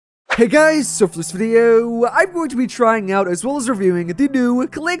Hey guys, so for this video, I'm going to be trying out as well as reviewing the new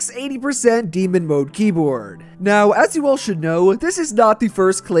Clix 80% Demon Mode keyboard. Now, as you all should know, this is not the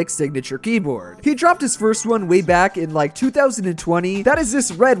first Clix signature keyboard. He dropped his first one way back in like 2020, that is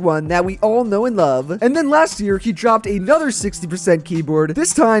this red one that we all know and love, and then last year he dropped another 60% keyboard,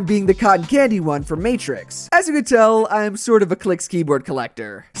 this time being the cotton candy one from Matrix. As you can tell, I'm sort of a Clix keyboard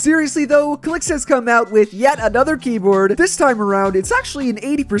collector. Seriously though, Clix has come out with yet another keyboard. This time around, it's actually an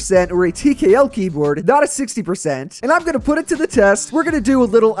 80% or a TKL keyboard, not a 60%, and I'm gonna put it to the test. We're gonna do a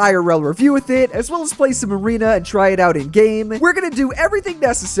little IRL review with it, as well as play some arena and try it out in game. We're gonna do everything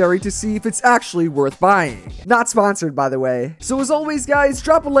necessary to see if it's actually worth buying. Not sponsored, by the way. So as always, guys,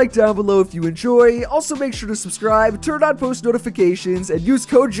 drop a like down below if you enjoy. Also make sure to subscribe, turn on post notifications, and use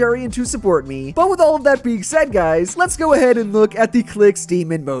code JERIAN to support me. But with all of that being said, guys, let's go ahead and look at the Clix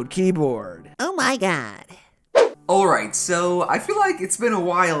Demon Mode keyboard. Oh my god. Alright, so I feel like it's been a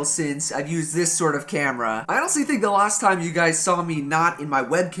while since I've used this sort of camera. I honestly think the last time you guys saw me not in my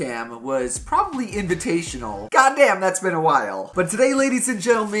webcam was probably invitational. Goddamn, that's been a while. But today, ladies and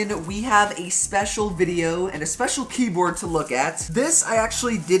gentlemen, we have a special video and a special keyboard to look at. This I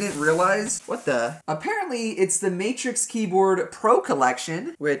actually didn't realize. What the? Apparently, it's the Matrix Keyboard Pro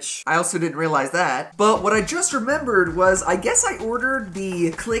Collection, which I also didn't realize that. But what I just remembered was I guess I ordered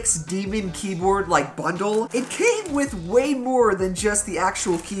the Clix Demon Keyboard like bundle. It came with way more than just the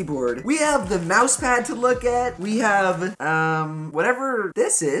actual keyboard. We have the mousepad to look at. We have, whatever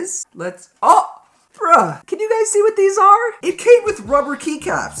this is. Bruh, can you guys see what these are? It came with rubber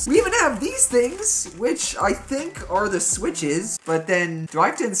keycaps. We even have these things, which I think are the switches, but then do I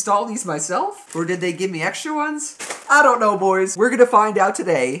have to install these myself? Or did they give me extra ones? I don't know, boys. We're gonna find out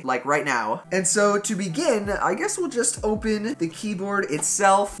today, like right now. And so to begin, I guess we'll just open the keyboard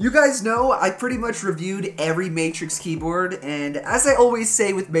itself. You guys know I pretty much reviewed every Matrix keyboard, and as I always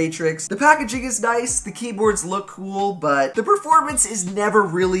say with Matrix, the packaging is nice, the keyboards look cool, but the performance is never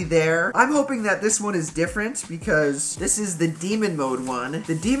really there. I'm hoping that this one is different because this is the Demon Mode one.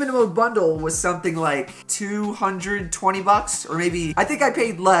 The Demon Mode bundle was something like 220 bucks, or maybe, I think I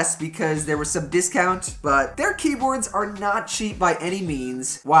paid less because there was some discount, but their keyboards are not cheap by any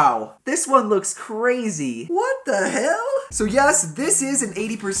means. Wow, this one looks crazy. What the hell? So yes, this is an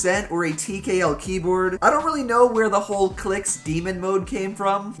 80% or a TKL keyboard. I don't really know where the whole Clix Demon Mode came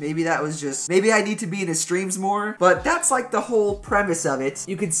from. Maybe that was just, maybe I need to be in his streams more, but that's like the whole premise of it.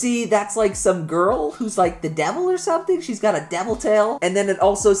 You can see that's like some girl who's like the devil or something. She's got a devil tail. And then it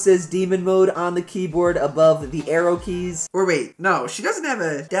also says Demon Mode on the keyboard above the arrow keys. Or wait, no, she doesn't have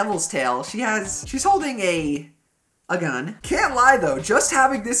a devil's tail. She's holding a gun. Can't lie though, just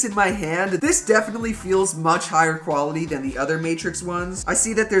having this in my hand, this definitely feels much higher quality than the other Matrix ones. I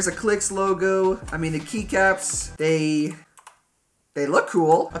see that there's a Clix logo. I mean, the keycaps, they look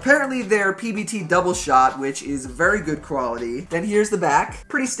cool. Apparently they're PBT double shot, which is very good quality. Then here's the back.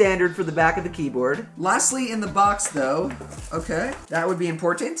 Pretty standard for the back of the keyboard. Lastly in the box though, okay, that would be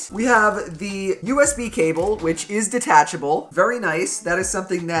important. We have the USB cable, which is detachable. Very nice. That is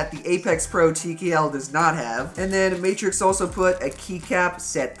something that the Apex Pro TKL does not have. And then Matrix also put a keycap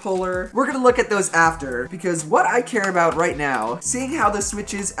set puller. We're gonna look at those after, because what I care about right now, seeing how the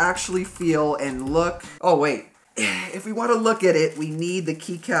switches actually feel and look. Oh wait. If we want to look at it, we need the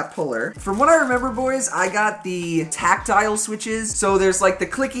keycap puller. From what I remember, boys, I got the tactile switches. So there's like the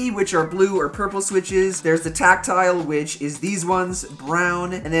clicky, which are blue or purple switches. There's the tactile, which is these ones,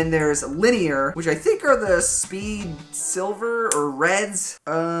 brown. And then there's linear, which I think are the speed silver or reds.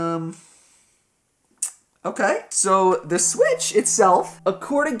 Okay, so the switch itself,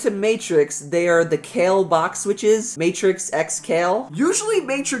 according to Matrix, they are the Kale box switches, Matrix X Kale. Usually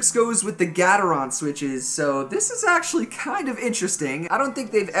Matrix goes with the Gateron switches, so this is actually kind of interesting. I don't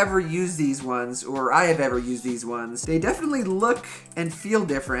think they've ever used these ones, or I have ever used these ones. They definitely look and feel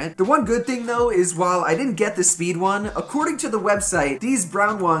different. The one good thing though is while I didn't get the speed one, according to the website, these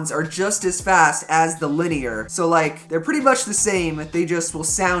brown ones are just as fast as the linear. So like, they're pretty much the same, they just will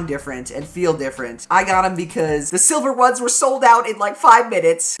sound different and feel different. I got them because the silver ones were sold out in like 5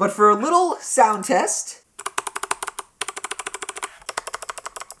 minutes. But for a little sound test,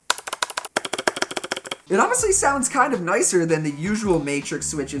 it honestly sounds kind of nicer than the usual Matrix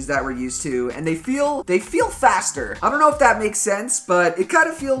switches that we're used to, and they feel faster. I don't know if that makes sense, but it kind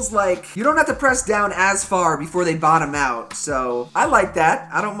of feels like you don't have to press down as far before they bottom out, so I like that.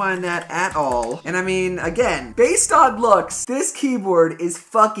 I don't mind that at all. And I mean, again, based on looks, this keyboard is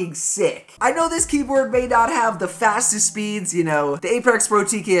fucking sick. I know this keyboard may not have the fastest speeds, you know, the Apex Pro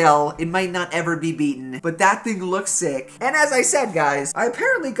TKL, it might not ever be beaten, but that thing looks sick. And as I said, guys, I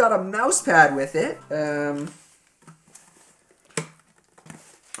apparently got a mouse pad with it.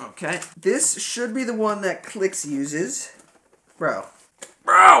 Okay. This should be the one that Clix uses. Bro.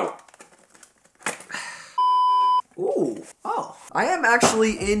 Ooh. Oh. I am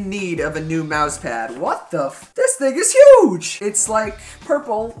actually in need of a new mouse pad. What the f— This thing is huge! It's like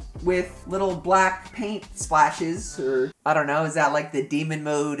purple with little black paint splashes, or I don't know, is that like the demon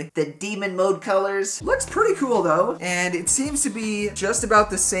mode? The demon mode colors? Looks pretty cool though. And it seems to be just about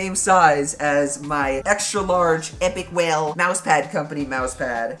the same size as my extra large Epic Whale Mousepad Company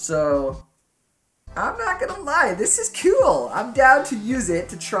mousepad. So I'm not gonna lie, this is cool. I'm down to use it,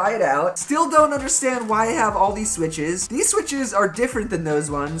 to try it out. Still don't understand why I have all these switches. These switches are different than those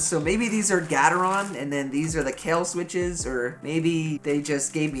ones, so maybe these are Gateron, and then these are the Kale switches, or maybe they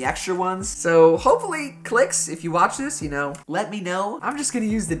just gave me extra ones. So hopefully, Clix, if you watch this, you know, let me know. I'm just gonna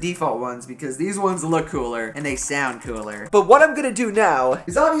use the default ones because these ones look cooler, and they sound cooler. But what I'm gonna do now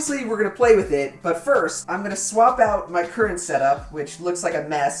is obviously we're gonna play with it, but first, I'm gonna swap out my current setup, which looks like a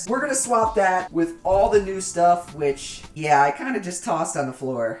mess. We're gonna swap that with all the new stuff, which, yeah, I kind of just tossed on the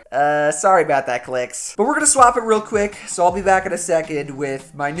floor. Sorry about that, Clix. But we're gonna swap it real quick, so I'll be back in a second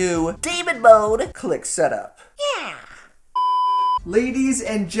with my new Demon Mode Clix setup. Yeah! Ladies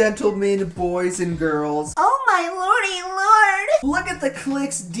and gentlemen, boys and girls. Oh my lordy lord! Look at the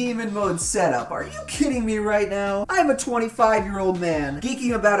Clix Demon Mode setup. Are you kidding me right now? I'm a 25-year-old man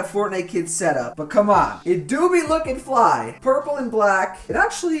geeking about a Fortnite kid setup, but come on. It do be looking fly. Purple and black. It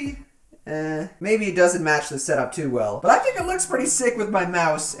actually— maybe it doesn't match the setup too well. But I think it looks pretty sick with my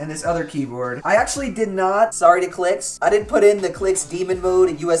mouse and this other keyboard. I actually did not, sorry to Clix, I didn't put in the Clix Demon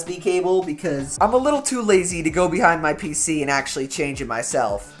Mode USB cable because I'm a little too lazy to go behind my PC and actually change it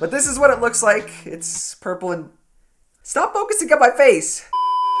myself. But this is what it looks like. It's purple and— Stop focusing on my face!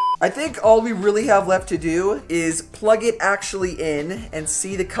 I think all we really have left to do is plug it actually in and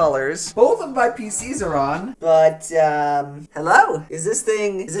see the colors. Both of my PCs are on, but, hello? Is this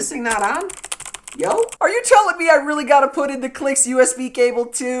thing not on? Yo? Are you telling me I really gotta put in the Clix USB cable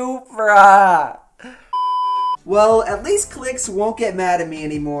too? Bruh. Well, at least Clix won't get mad at me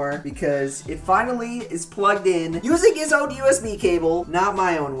anymore because it finally is plugged in using his own USB cable, not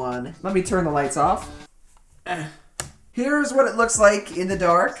my own one. Let me turn the lights off. Here's what it looks like in the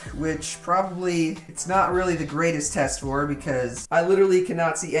dark, which probably it's not really the greatest test for because I literally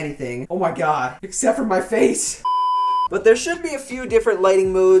cannot see anything. Oh my god, except for my face. But there should be a few different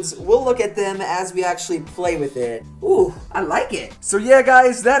lighting modes. We'll look at them as we actually play with it. Ooh, I like it. So yeah,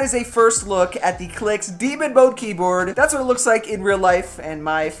 guys, that is a first look at the Clix Demon Mode keyboard. That's what it looks like in real life and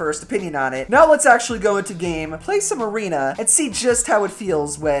my first opinion on it. Now let's actually go into game, play some arena, and see just how it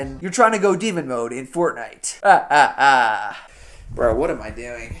feels when you're trying to go Demon Mode in Fortnite. Bro, what am I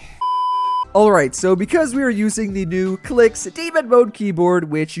doing? Alright, so because we are using the new Clix Demon Mode keyboard,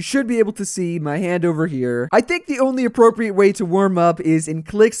 which you should be able to see my hand over here, I think the only appropriate way to warm up is in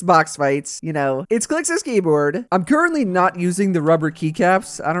Clix box fights. You know, it's Clix's keyboard. I'm currently not using the rubber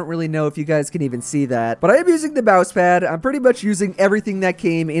keycaps. I don't really know if you guys can even see that, but I am using the mouse pad. I'm pretty much using everything that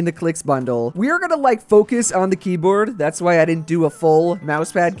came in the Clix bundle. We are gonna like focus on the keyboard. That's why I didn't do a full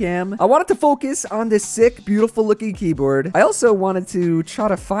mouse pad cam. I wanted to focus on this sick, beautiful looking keyboard. I also wanted to try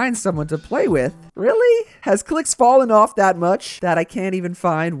to find someone to play with. Really? Has Clix fallen off that much that I can't even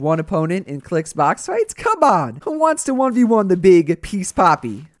find one opponent in Clix box fights? Come on! Who wants to 1v1 the big Peace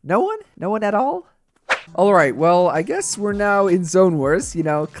Poppy? No one? No one at all? Alright, well, I guess we're now in Zone Wars. You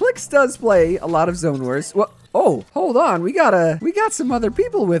know, Clix does play a lot of Zone Wars. Well, oh, hold on. We got some other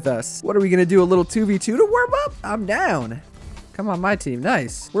people with us. What are we gonna do, a little 2v2 to warm up? I'm down. Come on, my team.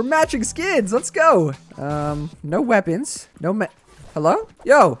 Nice. We're matching skins. Let's go. No weapons. No Hello?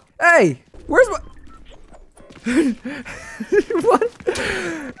 Yo! Hey! Where's what? What?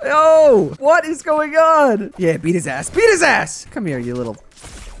 Oh! What is going on? Yeah, beat his ass. Beat his ass! Come here, you little...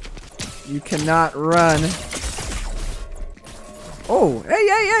 You cannot run. Oh!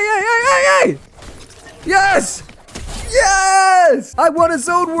 Hey! Yes! Yes! I won a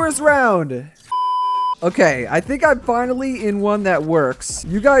Zone Wars round! Okay, I think I'm finally in one that works.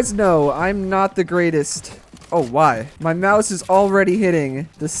 You guys know I'm not the greatest. Oh, why? My mouse is already hitting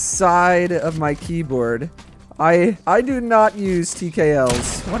the side of my keyboard. I do not use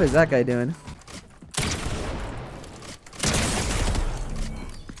TKLs. What is that guy doing?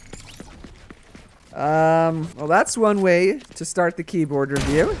 Well, that's one way to start the keyboard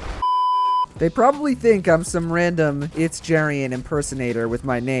review. They probably think I'm some random itsJerian impersonator with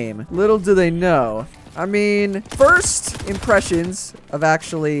my name. Little do they know. I mean, first impressions of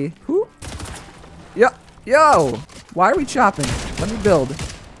actually... Who? Yeah. Yo! Why are we chopping? Let me build.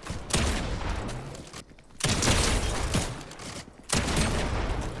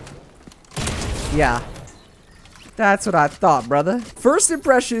 Yeah. That's what I thought, brother. First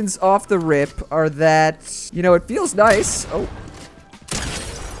impressions off the rip are that, you know, it feels nice. Oh.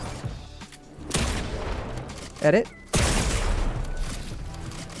 Edit.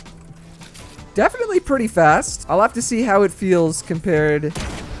 Definitely pretty fast. I'll have to see how it feels compared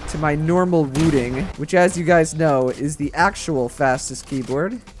to my normal Wooting, which, as you guys know, is the actual fastest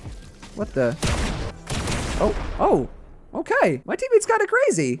keyboard. What the? Oh, okay. My teammate's kind of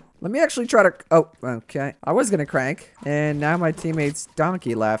crazy. Let me actually try to, oh, okay. I was gonna crank, and now my teammate's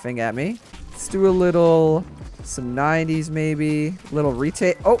donkey laughing at me. Let's do a some 90s maybe, little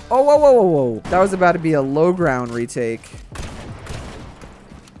retake. Oh, whoa. That was about to be a low ground retake.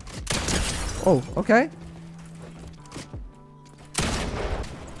 Oh, okay.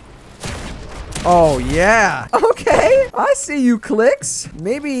 Oh, yeah. Okay. I see you, Clix.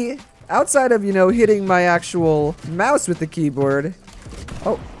 Maybe outside of, you know, hitting my actual mouse with the keyboard.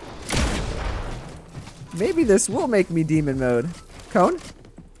 Oh. Maybe this will make me demon mode. Cone?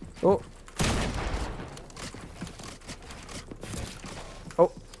 Oh.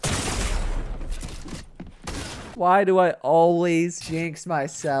 Oh. Why do I always jinx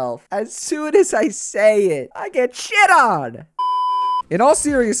myself? As soon as I say it, I get shit on. In all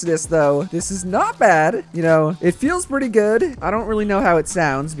seriousness, though, this is not bad. You know, it feels pretty good. I don't really know how it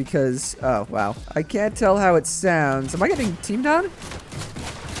sounds because, oh, wow. I can't tell how it sounds. Am I getting teamed on?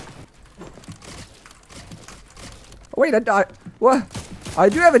 Oh, wait, what? I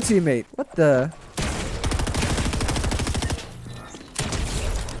do have a teammate. What the?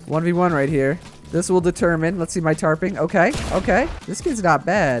 1v1 right here. This will determine. Let's see my tarping. Okay, okay. This kid's not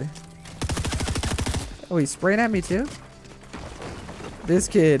bad. Oh, he's spraying at me too? This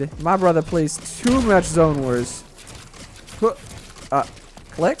kid, my brother plays too much Zone Wars.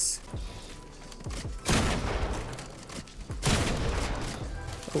 Clix?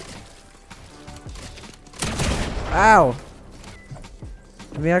 Oh. Ow.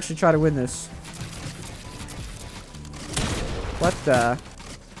 Let me actually try to win this. What the?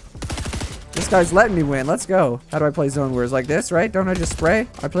 This guy's letting me win. Let's go. How do I play Zone Wars? Like this, right? Don't I just spray?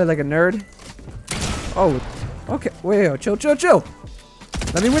 I play like a nerd. Oh, okay. Wait, chill.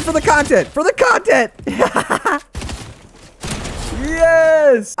 Let me win for the content! For the content!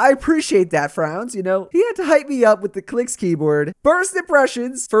 Yes! I appreciate that, Frowns, you know. He had to hype me up with the Clix keyboard. First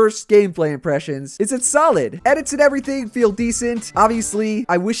impressions, first gameplay impressions. Is it solid? Edits and everything feel decent. Obviously,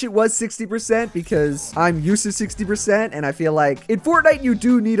 I wish it was 60% because I'm used to 60%, and I feel like in Fortnite you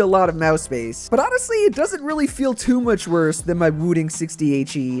do need a lot of mouse space. But honestly, it doesn't really feel too much worse than my Wooting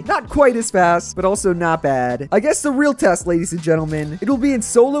 60HE. Not quite as fast, but also not bad. I guess the real test, ladies and gentlemen, it will be in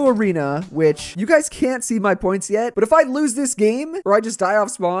solo arena, which you guys can't see my points yet, but if I lose this game, or I just die off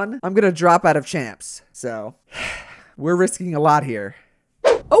spawn, I'm gonna drop out of champs. So, we're risking a lot here.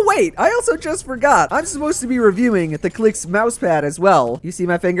 Oh wait, I also just forgot. I'm supposed to be reviewing the Clix mousepad as well. You see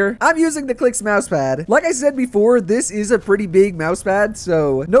my finger? I'm using the Clix mousepad. Like I said before, this is a pretty big mousepad,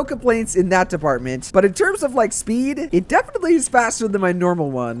 so no complaints in that department. But in terms of like speed, it definitely is faster than my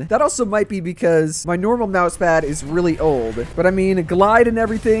normal one. That also might be because my normal mousepad is really old. But I mean, glide and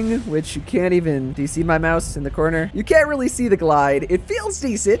everything, which you can't even... Do you see my mouse in the corner? You can't really see the glide. It feels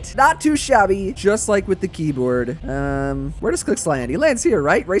decent, not too shabby, just like with the keyboard. Where does Clix land? He lands here,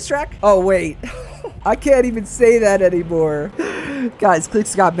 right? Racetrack? Oh, wait. I can't even say that anymore. Guys,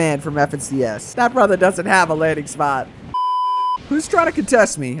 Clix got banned from FNCS. That brother doesn't have a landing spot. Who's trying to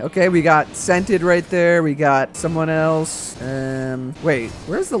contest me? Okay, we got Scented right there. We got someone else. Wait,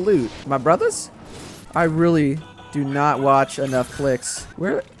 where's the loot? My brothers? I really do not watch enough Clix.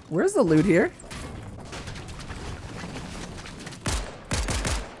 Where's the loot here?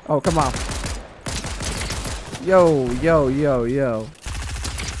 Oh, come on. Yo.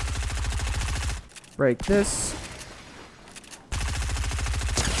 Break this.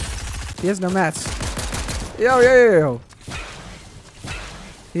 He has no mats. Yo.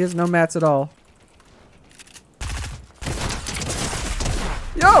 He has no mats at all.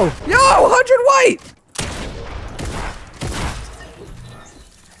 Yo, 100 white!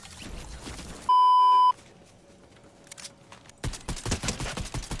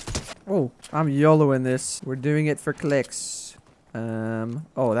 Oh, I'm YOLOing this. We're doing it for Clix.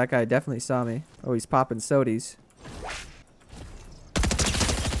 Oh, that guy definitely saw me. Oh, he's popping sodies.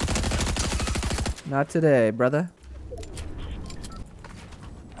 Not today, brother.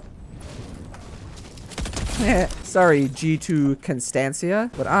 Sorry, G2 Constancia,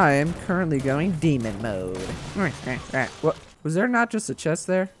 but I'm currently going demon mode. What? Was there not just a chest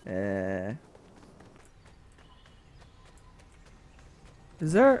there?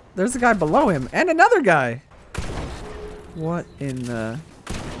 There's a guy below him, and another guy! What in the...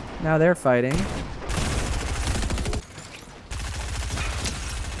 Now they're fighting.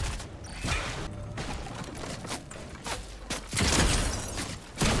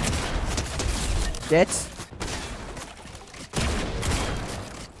 Dead.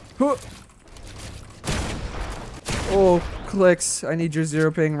 Huh. Oh, Clix, I need your 0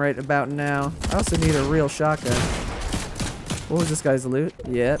 ping right about now. I also need a real shotgun. What was this guy's loot?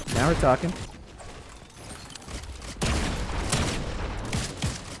 Yep, now we're talking.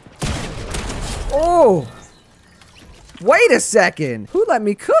 Oh! Wait a second! Who let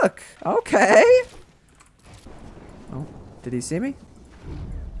me cook? Okay. Oh, did he see me?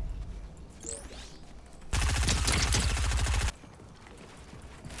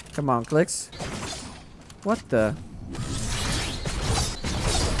 Come on, Clix. What the?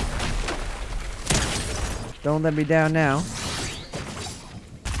 Don't let me down now.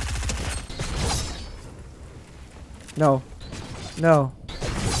 No. No.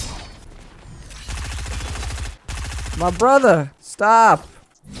 My brother! Stop!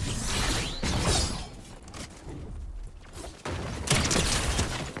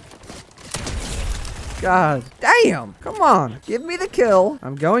 God damn! Come on! Give me the kill.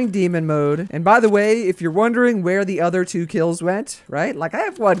 I'm going demon mode. And by the way, if you're wondering where the other 2 kills went, right? Like, I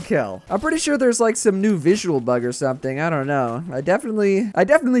have 1 kill. I'm pretty sure there's like some new visual bug or something. I don't know. I definitely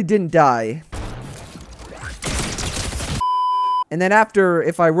didn't die. And then after,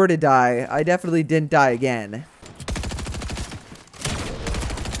 if I were to die, I definitely didn't die again.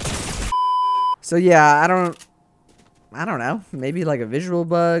 So yeah, I don't know. Maybe like a visual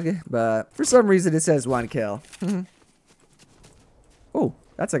bug, but for some reason it says 1 kill. Oh,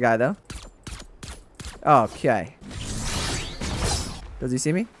 that's a guy though. Okay. Does he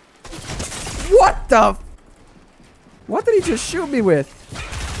see me? What the? What did he just shoot me with?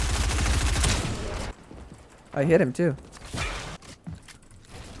 I hit him too.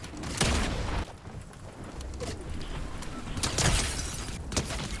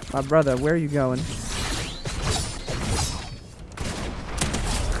 My brother, where are you going?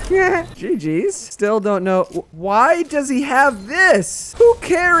 GG's. Still don't know. Why does he have this? Who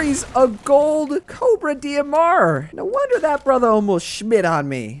carries a gold Cobra DMR? No wonder that brother almost schmit on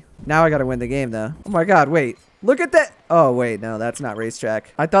me. Now I gotta win the game though. Oh my god, wait. Look at that. Oh wait, no, that's not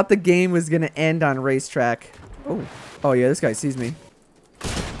racetrack. I thought the game was gonna end on racetrack. Oh. Oh yeah, this guy sees me.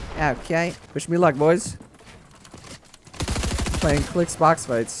 Okay. Wish me luck, boys. Playing Clix box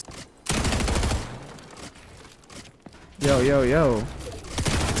fights. Yo, yo, yo.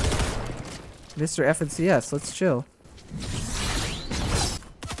 Mr. FNCS, let's chill.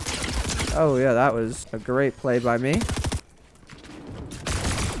 Oh yeah, that was a great play by me.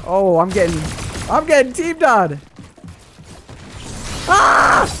 Oh, I'm getting teamed on.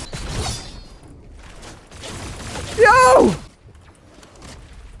 Ah! Yo!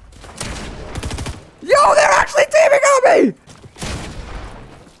 Yo, they're actually teaming on me!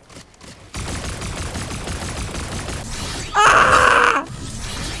 Ah!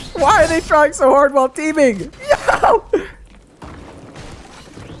 Why are they trying so hard while teaming? Yo!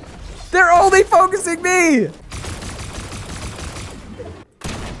 They're only focusing me!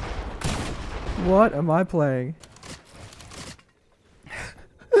 What am I playing?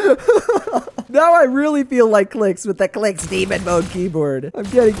 Now I really feel like Clix with the Clix demon mode keyboard. I'm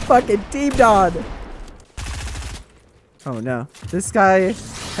getting fucking teamed on. Oh no. This guy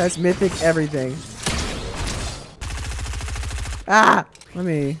has mythic everything. Ah! Let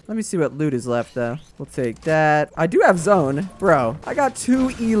me see what loot is left though. We'll take that. I do have zone. Bro, I got 2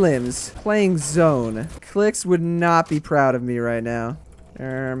 elims playing zone. Clix would not be proud of me right now.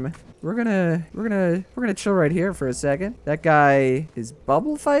 We're gonna chill right here for a second. That guy is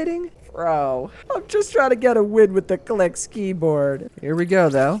bubble fighting? Bro, I'm just trying to get a win with the Clix keyboard. Here we go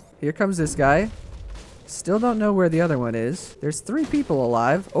though. Here comes this guy. Still don't know where the other one is. There's 3 people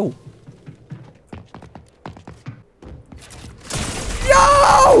alive. Oh.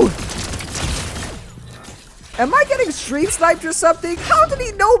 Yo! Am I getting stream sniped or something? How did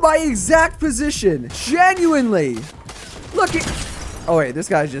he know my exact position? Genuinely. Look at... Oh wait, this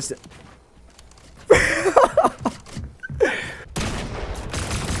guy's just...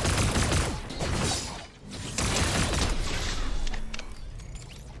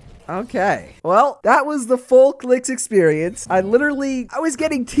 Okay. Well, that was the full Clix experience. I was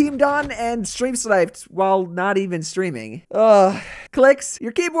getting teamed on and stream sniped while not even streaming. Clix,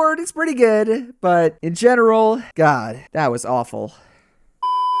 your keyboard is pretty good, but in general, God, that was awful.